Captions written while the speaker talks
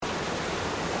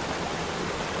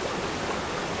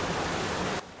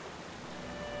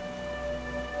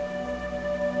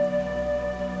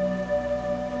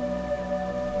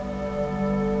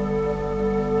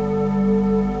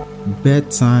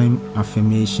bedtime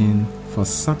affirmation for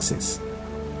success.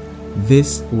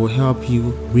 This will help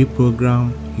you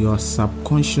reprogram your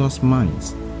subconscious mind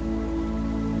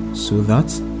so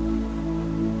that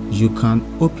you can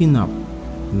open up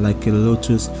like a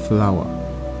lotus flower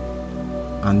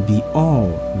and be all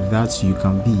that you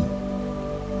can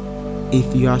be.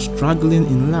 If you are struggling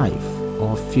in life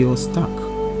or feel stuck,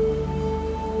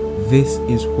 this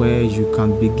is where you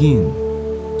can begin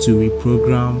to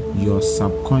reprogram your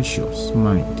subconscious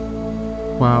mind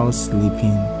while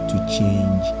sleeping to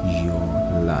change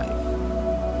your life.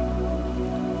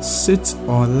 Sit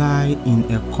or lie in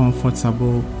a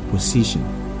comfortable position.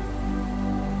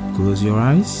 Close your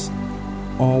eyes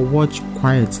or watch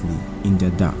quietly in the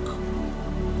dark.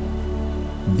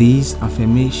 These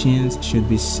affirmations should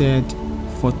be said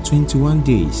for 21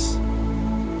 days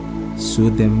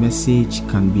so the message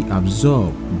can be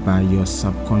absorbed by your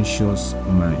subconscious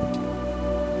mind.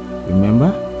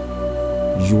 Remember,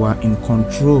 you are in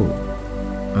control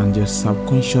and your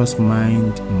subconscious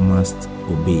mind must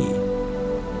obey.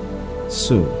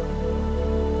 So,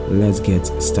 let's get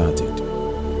started.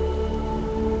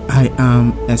 I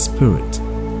am a spirit.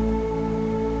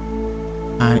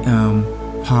 I am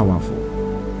powerful.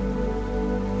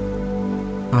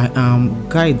 I am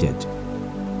guided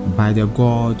by the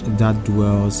God that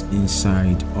dwells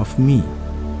inside of me.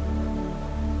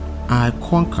 I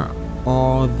conquer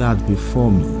all that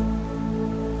before me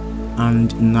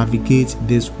and navigate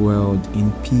this world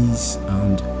in peace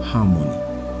and harmony.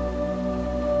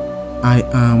 I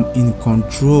am in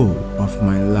control of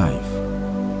my life.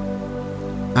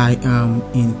 I am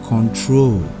in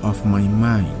control of my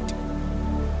mind.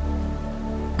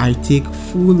 I take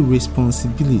full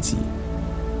responsibility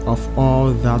of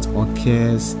all that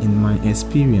occurs in my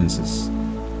experiences.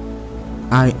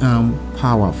 I am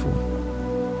powerful.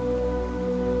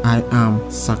 I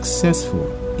am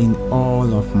successful in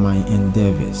all of my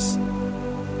endeavors.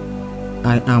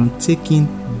 I am taking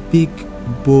big,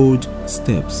 bold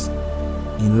steps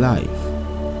in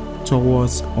life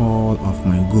towards all of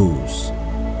my goals.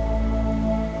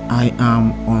 I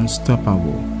am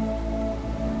unstoppable.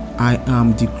 I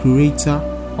am the creator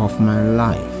of my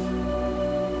life.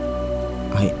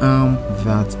 I am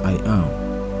that I am.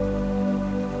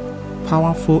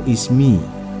 Powerful is me,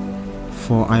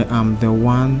 for I am the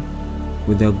one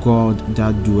with the God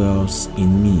that dwells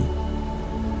in me.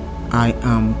 I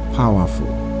am powerful.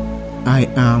 I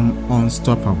am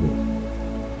unstoppable.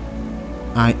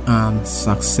 I am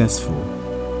successful.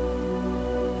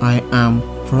 I am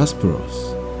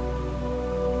prosperous.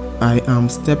 I am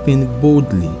stepping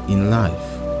boldly in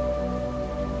life.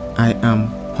 I am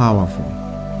powerful.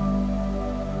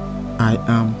 I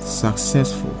am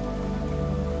successful.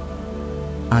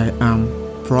 I am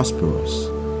prosperous.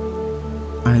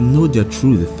 I know the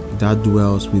truth that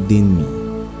dwells within me.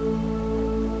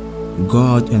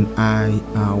 God and I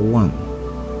are one.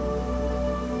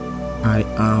 I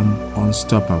am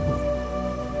unstoppable.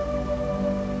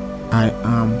 I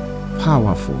am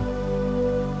powerful.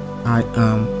 I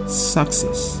am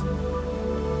success.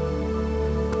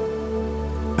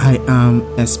 I am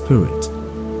a spirit.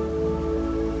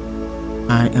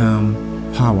 I am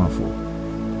powerful.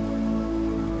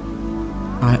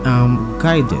 I am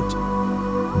guided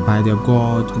by the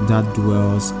God that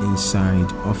dwells inside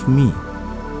of me.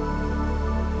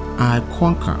 I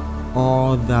conquer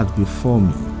all that before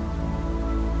me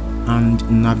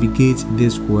and navigate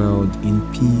this world in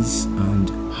peace and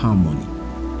harmony.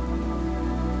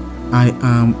 I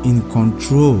am in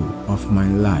control of my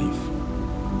life.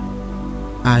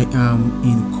 I am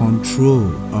in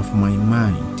control of my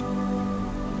mind.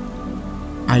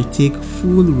 I take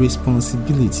full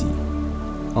responsibility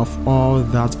of all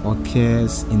that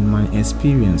occurs in my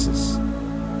experiences.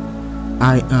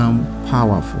 I am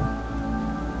powerful.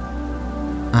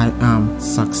 I am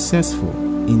successful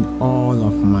in all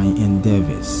of my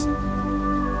endeavors.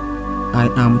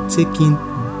 I am taking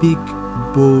big,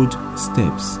 bold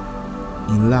steps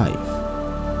in life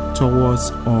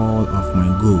towards all of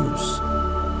my goals.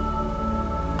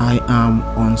 I am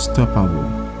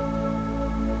unstoppable.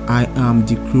 I am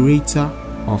the creator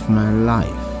of my life.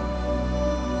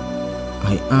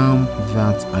 I am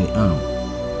that I am.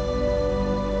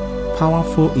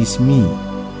 Powerful is me,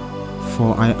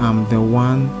 for I am the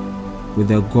one with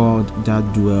the God that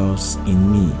dwells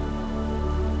in me.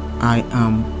 I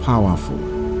am powerful.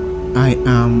 I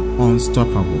am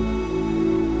unstoppable.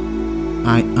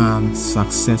 I am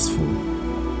successful.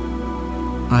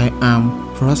 I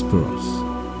am prosperous.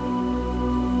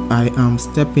 I am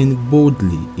stepping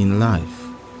boldly in life.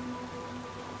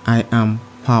 I am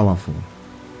powerful.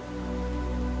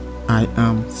 I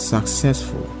am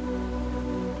successful.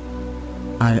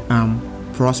 I am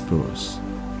prosperous.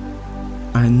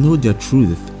 I know the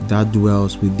truth that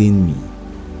dwells within me.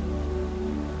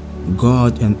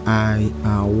 God and I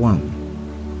are one.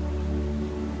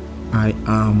 I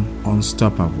am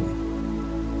unstoppable.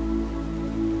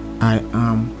 I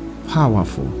am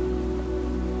powerful.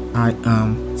 I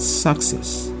am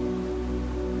success.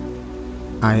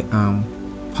 I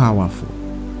am powerful.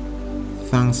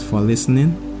 Thanks for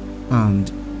listening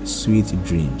and sweet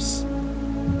dreams.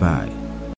 Bye.